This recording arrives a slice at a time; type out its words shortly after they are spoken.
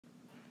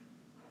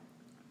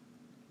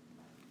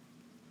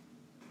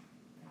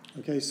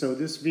Okay, so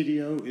this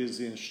video is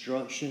the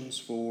instructions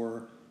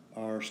for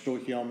our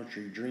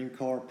stoichiometry dream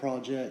car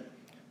project.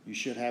 You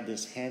should have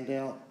this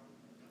handout.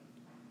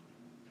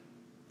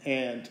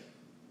 And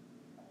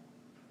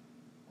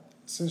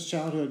since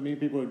childhood, many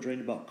people have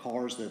dreamed about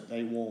cars that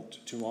they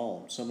want to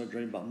own. Some have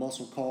dreamed about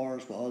muscle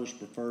cars, while others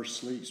prefer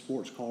sleek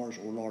sports cars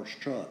or large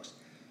trucks.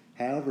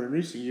 However, in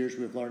recent years,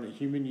 we've learned that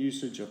human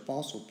usage of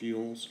fossil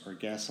fuels, or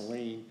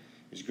gasoline,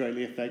 is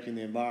greatly affecting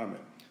the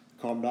environment.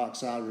 Carbon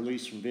dioxide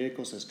released from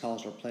vehicles has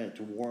caused our planet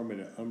to warm at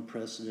an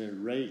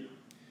unprecedented rate.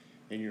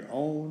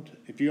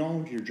 If you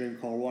owned your dream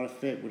car, what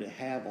effect would it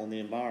have on the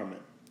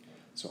environment?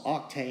 So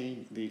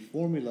octane, the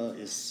formula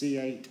is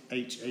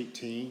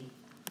C8H18.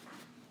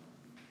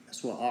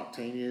 That's what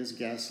octane is,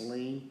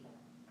 gasoline.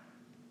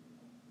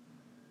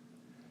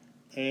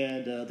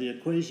 And the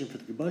equation for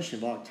the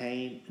combustion of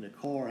octane in a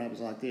car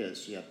happens like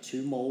this. You have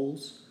 2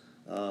 moles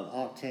of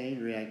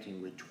octane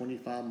reacting with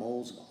 25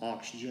 moles of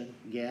oxygen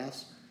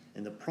gas.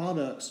 And the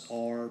products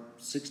are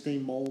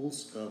 16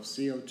 moles of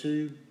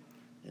CO2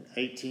 and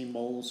 18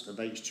 moles of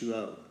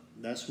H2O.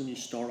 That's when you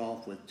start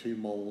off with 2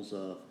 moles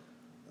of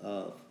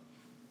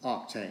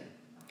octane.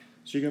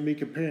 So you're going to be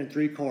comparing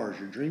 3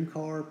 cars: your dream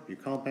car, your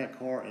compact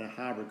car, and a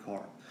hybrid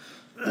car.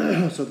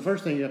 So the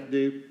first thing you have to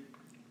do,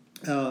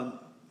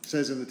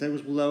 says in the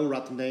tables below,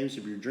 write the names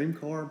of your dream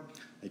car,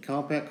 a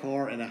compact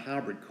car, and a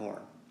hybrid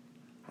car.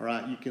 All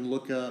right, you can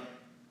look up,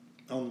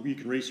 you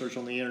can research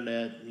on the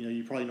internet.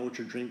 You probably know what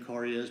your dream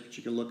car is, but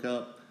you can look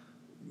up,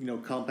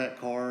 compact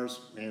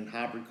cars and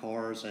hybrid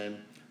cars and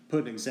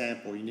put an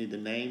example. You need the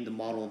name, the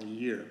model, and the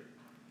year.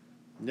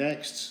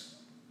 Next,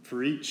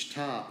 for each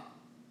type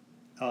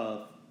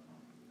of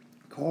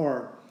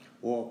car,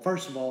 well,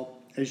 first of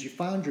all, as you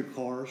find your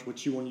cars,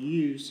 what you want to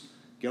use,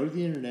 go to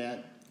the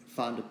internet,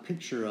 find a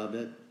picture of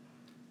it,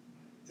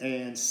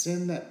 and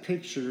send that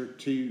picture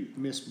to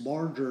Miss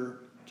Barger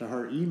to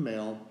her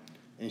email,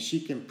 and she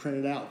can print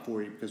it out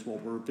for you, because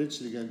what we're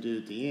eventually going to do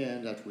at the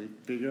end, after we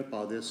figure up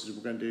all this, is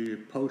we're going to do a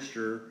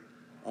poster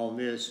on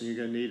this, and you're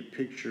going to need a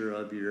picture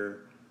of your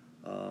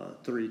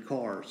 3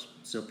 cars.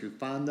 So if you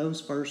find those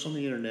first on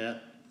the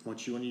internet,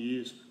 what you want to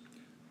use,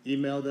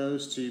 email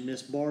those to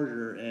Miss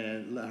Barger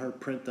and let her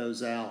print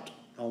those out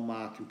on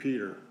my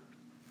computer,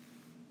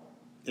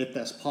 if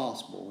that's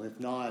possible. If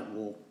not,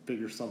 we'll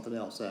figure something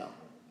else out.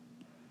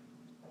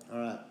 All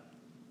right.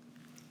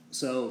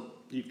 So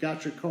you've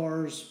got your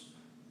cars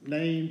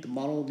named, the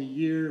model of the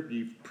year.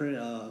 You've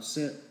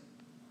sent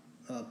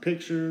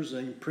pictures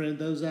and printed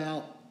those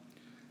out.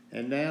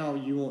 And now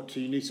you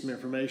need some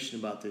information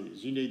about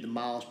these. You need the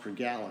miles per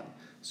gallon.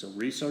 So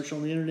research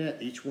on the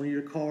internet each one of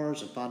your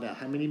cars and find out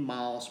how many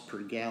miles per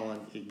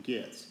gallon it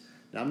gets.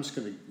 Now I'm just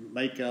going to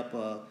make up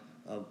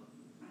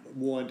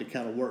one to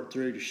kind of work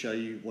through to show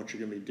you what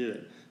you're going to be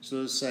doing. So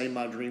let's say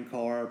my dream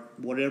car,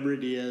 whatever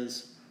it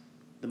is,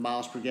 the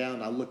miles per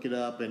gallon, I look it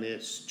up and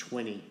it's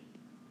 20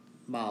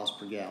 miles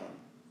per gallon.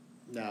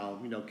 Now,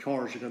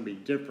 cars are going to be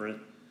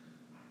different,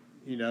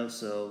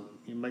 so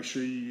you make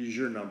sure you use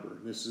your number.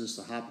 This is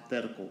just a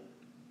hypothetical.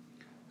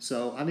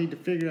 So I need to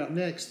figure out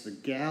next the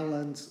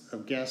gallons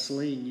of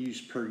gasoline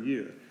used per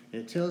year.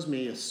 And it tells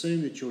me,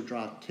 assume that you'll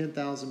drive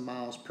 10,000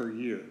 miles per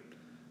year.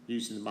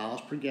 Using the miles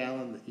per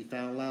gallon that you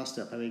found last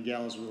step, how many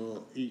gallons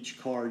will each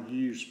car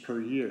use per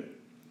year?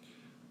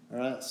 All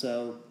right,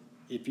 so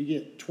if you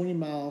get 20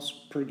 miles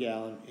per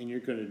gallon and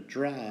you're going to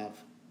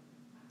drive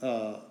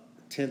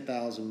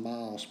 10,000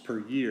 miles per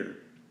year,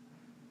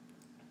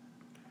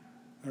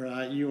 all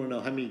right, you want to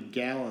know how many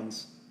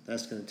gallons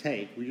that's going to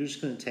take. We're just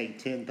going to take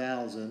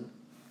 10,000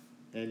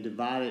 and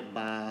divide it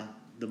by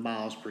the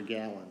miles per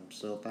gallon.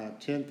 So if I have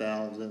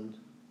 10,000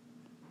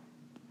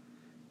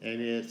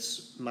 and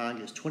mine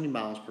gets 20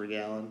 miles per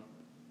gallon,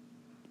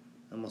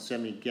 I'm going to see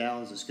how many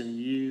gallons it's going to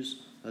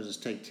use. I'll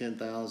just take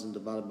 10,000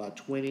 divided by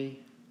 20.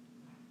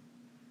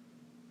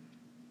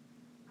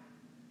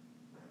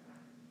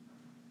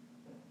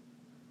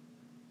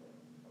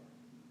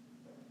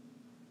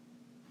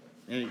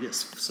 And it gets,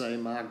 say,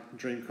 my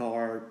dream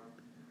car,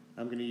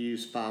 I'm going to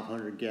use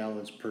 500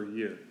 gallons per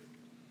year.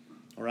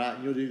 All right,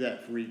 and you'll do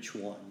that for each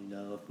one.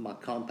 If my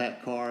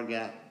compact car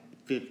got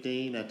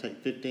 15, I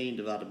take 15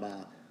 divided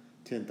by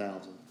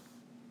 10,000.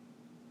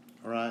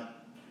 All right.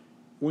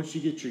 Once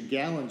you get your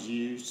gallons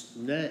used,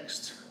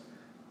 next,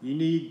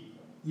 you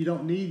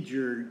don't need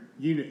your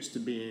units to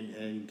be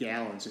in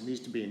gallons. It needs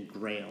to be in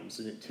grams,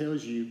 and it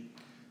tells you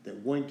that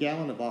 1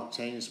 gallon of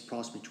octane is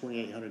approximately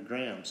 2,800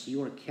 grams. So you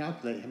want to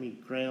calculate how many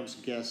grams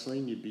of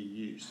gasoline you'd be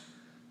used.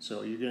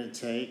 So you're going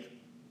to take,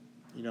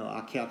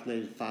 I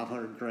calculated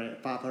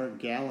 500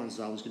 gallons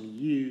I was going to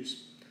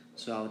use.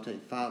 So I would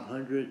take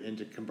 500, and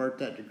to convert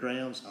that to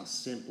grams, I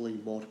simply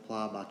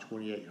multiply by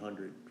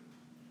 2,800.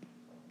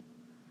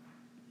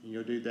 And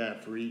you'll do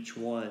that for each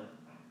one.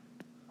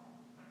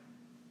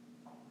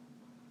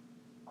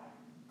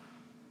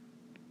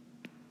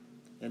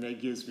 And that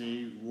gives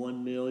me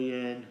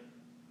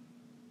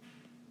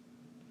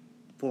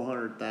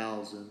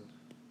 1,400,000.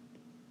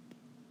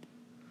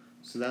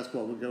 So that's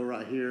what would go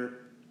right here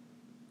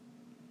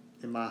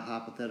in my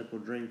hypothetical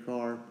dream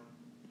car.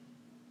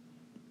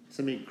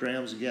 so how many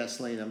grams of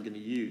gasoline I'm going to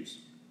use.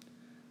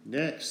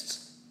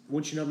 Next,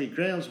 once you know how many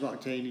grams of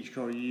octane each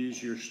car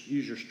use your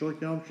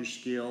stoichiometry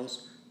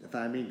skills to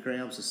find how many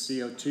grams of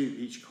CO2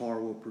 each car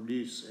will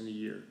produce in a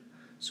year.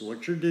 So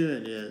what you're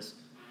doing is,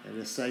 and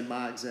let's say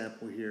my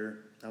example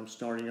here, I'm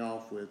starting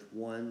off with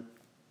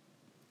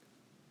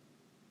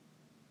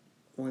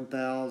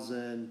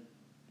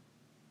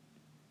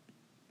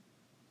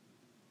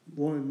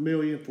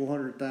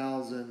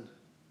 1,400,000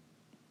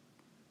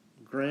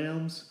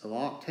 grams of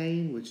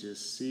octane, which is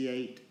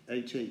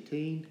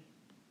C8H18,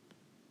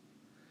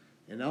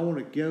 and I want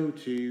to go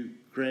to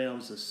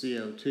grams of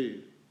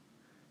CO2.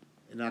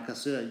 And like I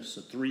said, it's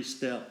a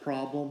three-step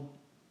problem,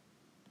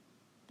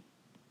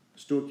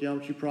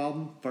 stoichiometry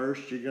problem.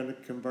 First, you're going to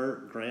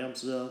convert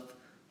grams of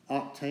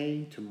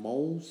octane to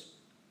moles.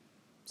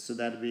 So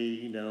that'd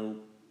be,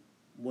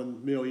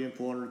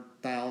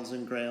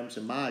 1,400,000 grams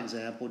in my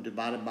example,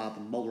 divided by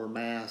the molar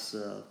mass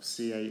of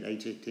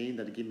C8H18.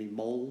 That'll give me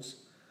moles.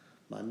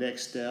 My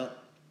next step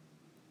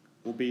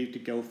will be to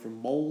go from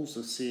moles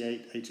of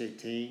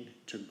C8H18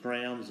 to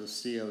grams of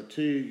CO2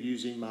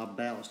 using my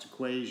balanced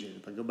equation.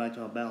 If I go back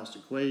to my balanced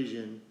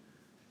equation,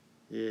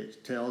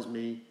 it tells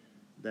me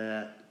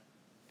that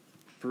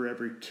for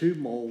every 2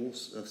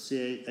 moles of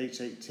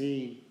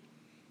C8H18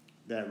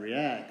 that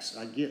reacts,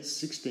 I get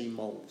 16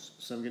 moles.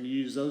 So I'm going to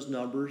use those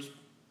numbers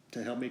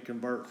to help me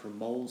convert from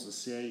moles of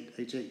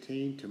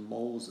C8H18 to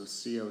moles of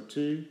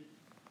CO2.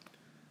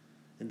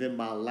 And then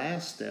my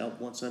last step,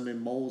 once I'm in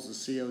moles of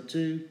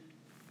CO2,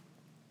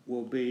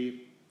 will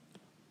be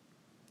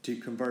to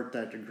convert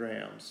that to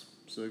grams.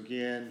 So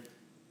again,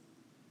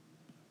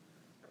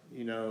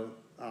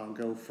 I'll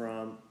go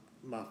from,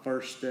 my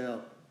first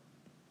step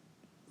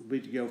will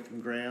be to go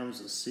from grams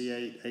of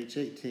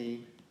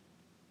C8H18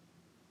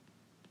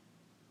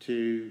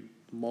 to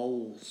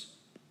moles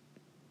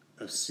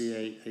of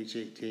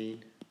C8H18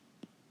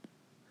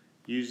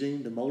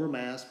 using the molar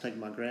mass, taking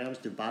my grams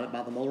divided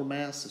by the molar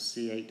mass of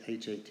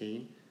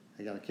C8H18.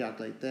 I got to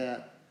calculate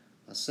that.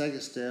 My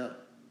second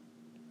step,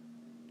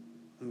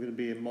 I'm going to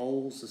be in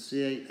moles of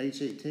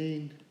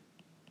C8H18.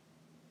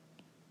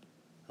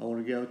 I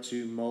want to go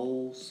to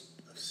moles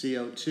of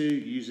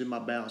CO2 using my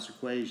balanced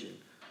equation.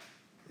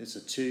 It's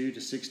a 2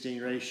 to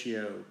 16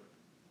 ratio.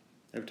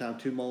 Every time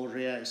 2 moles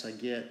reacts, I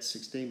get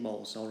 16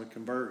 moles. So I want to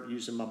convert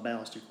using my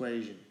balanced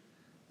equation.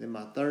 Then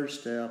my third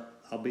step,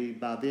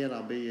 by then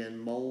I'll be in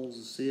moles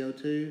of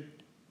CO2.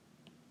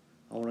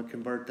 I want to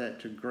convert that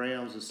to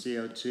grams of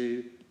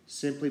CO2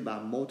 simply by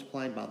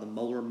multiplying by the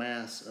molar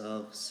mass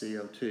of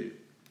CO2.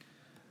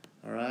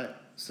 All right,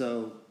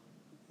 so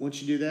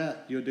once you do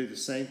that, you'll do the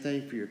same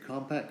thing for your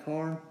compact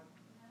car,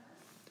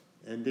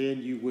 and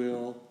then you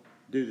will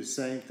do the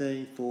same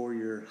thing for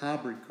your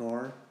hybrid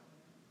car.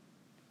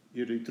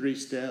 You'll do 3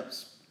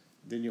 steps,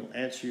 then you'll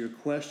answer your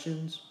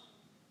questions,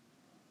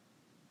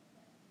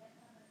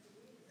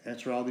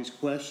 answer all these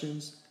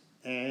questions,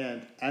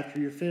 and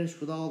after you're finished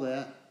with all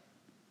that,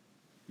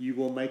 you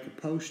will make a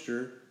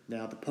poster.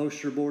 Now, the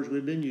poster boards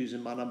we've been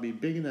using might not be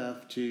big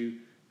enough to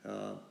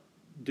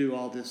do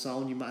all this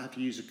on. You might have to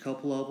use a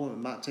couple of them. It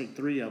might take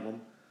 3 of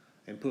them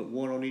and put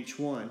 1 on each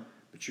one,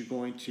 but you're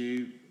going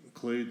to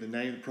include the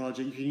name of the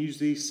project. You can use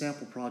these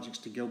sample projects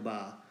to go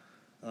by.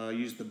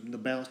 Use the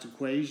balanced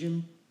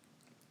equation,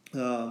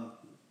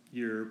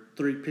 your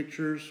 3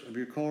 pictures of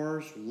your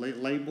cars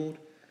labeled,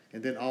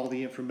 and then all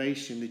the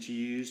information that you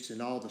used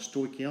and all the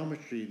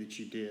stoichiometry that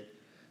you did.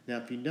 Now,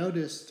 if you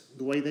noticed,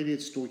 the way they did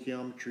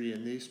stoichiometry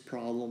in these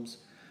problems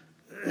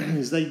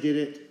is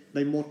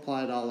they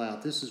multiply it all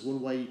out. This is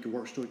one way you can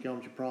work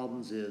stoichiometry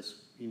problems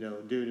is,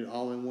 doing it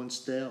all in one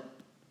step.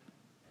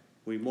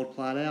 We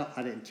multiply it out.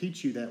 I didn't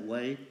teach you that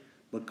way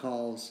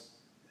because,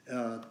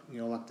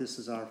 like this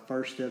is our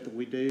first step that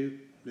we do.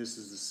 This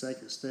is the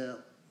second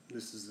step.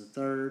 This is the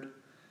third.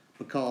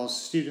 Because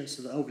students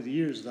over the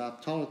years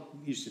that I've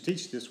used to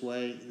teach this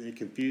way, it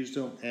confused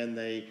them, and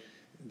they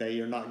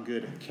are not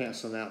good at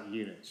canceling out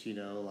units,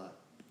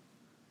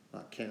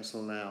 like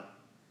canceling out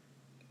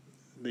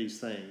these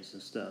things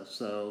and stuff.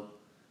 So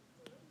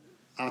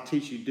I'll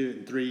teach you to do it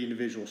in 3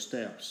 individual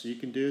steps. So you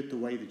can do it the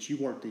way that you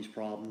work these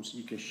problems.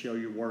 You can show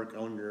your work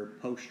on your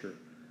poster,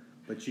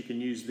 but you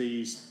can use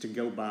these to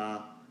go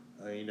by,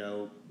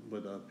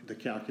 with the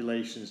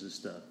calculations and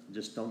stuff.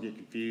 Just don't get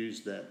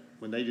confused that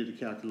when they do the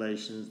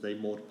calculations, they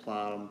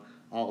multiply them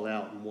all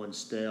out in one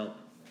step.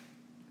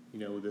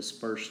 This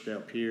first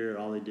step here,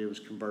 all they did was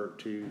convert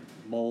to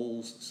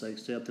moles. The second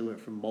step, they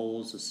went from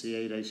moles of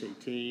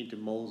C8H18 to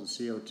moles of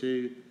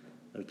CO2.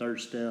 Their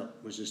third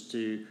step was just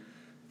to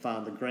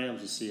find the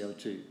grams of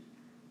CO2.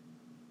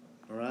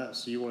 All right,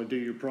 so you want to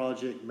do your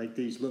project, make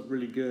these look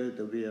really good.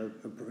 They'll be a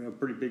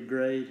pretty big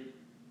grade,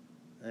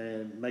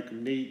 and make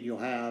them neat. You'll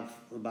have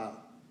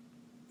about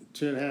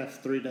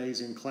 2.5, 3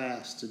 days in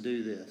class to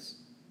do this.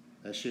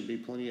 That should be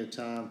plenty of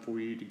time for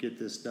you to get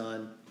this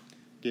done,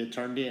 get it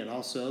turned in.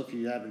 Also, if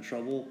you're having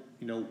trouble,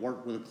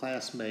 work with a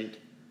classmate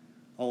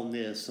on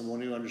this, someone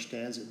who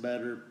understands it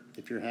better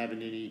if you're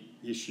having any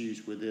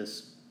issues with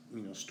this,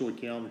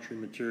 stoichiometry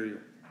material.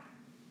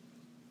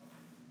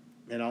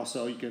 And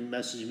also, you can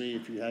message me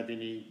if you have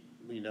any,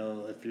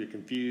 if you're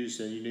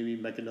confused and you need me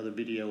to make another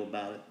video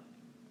about it.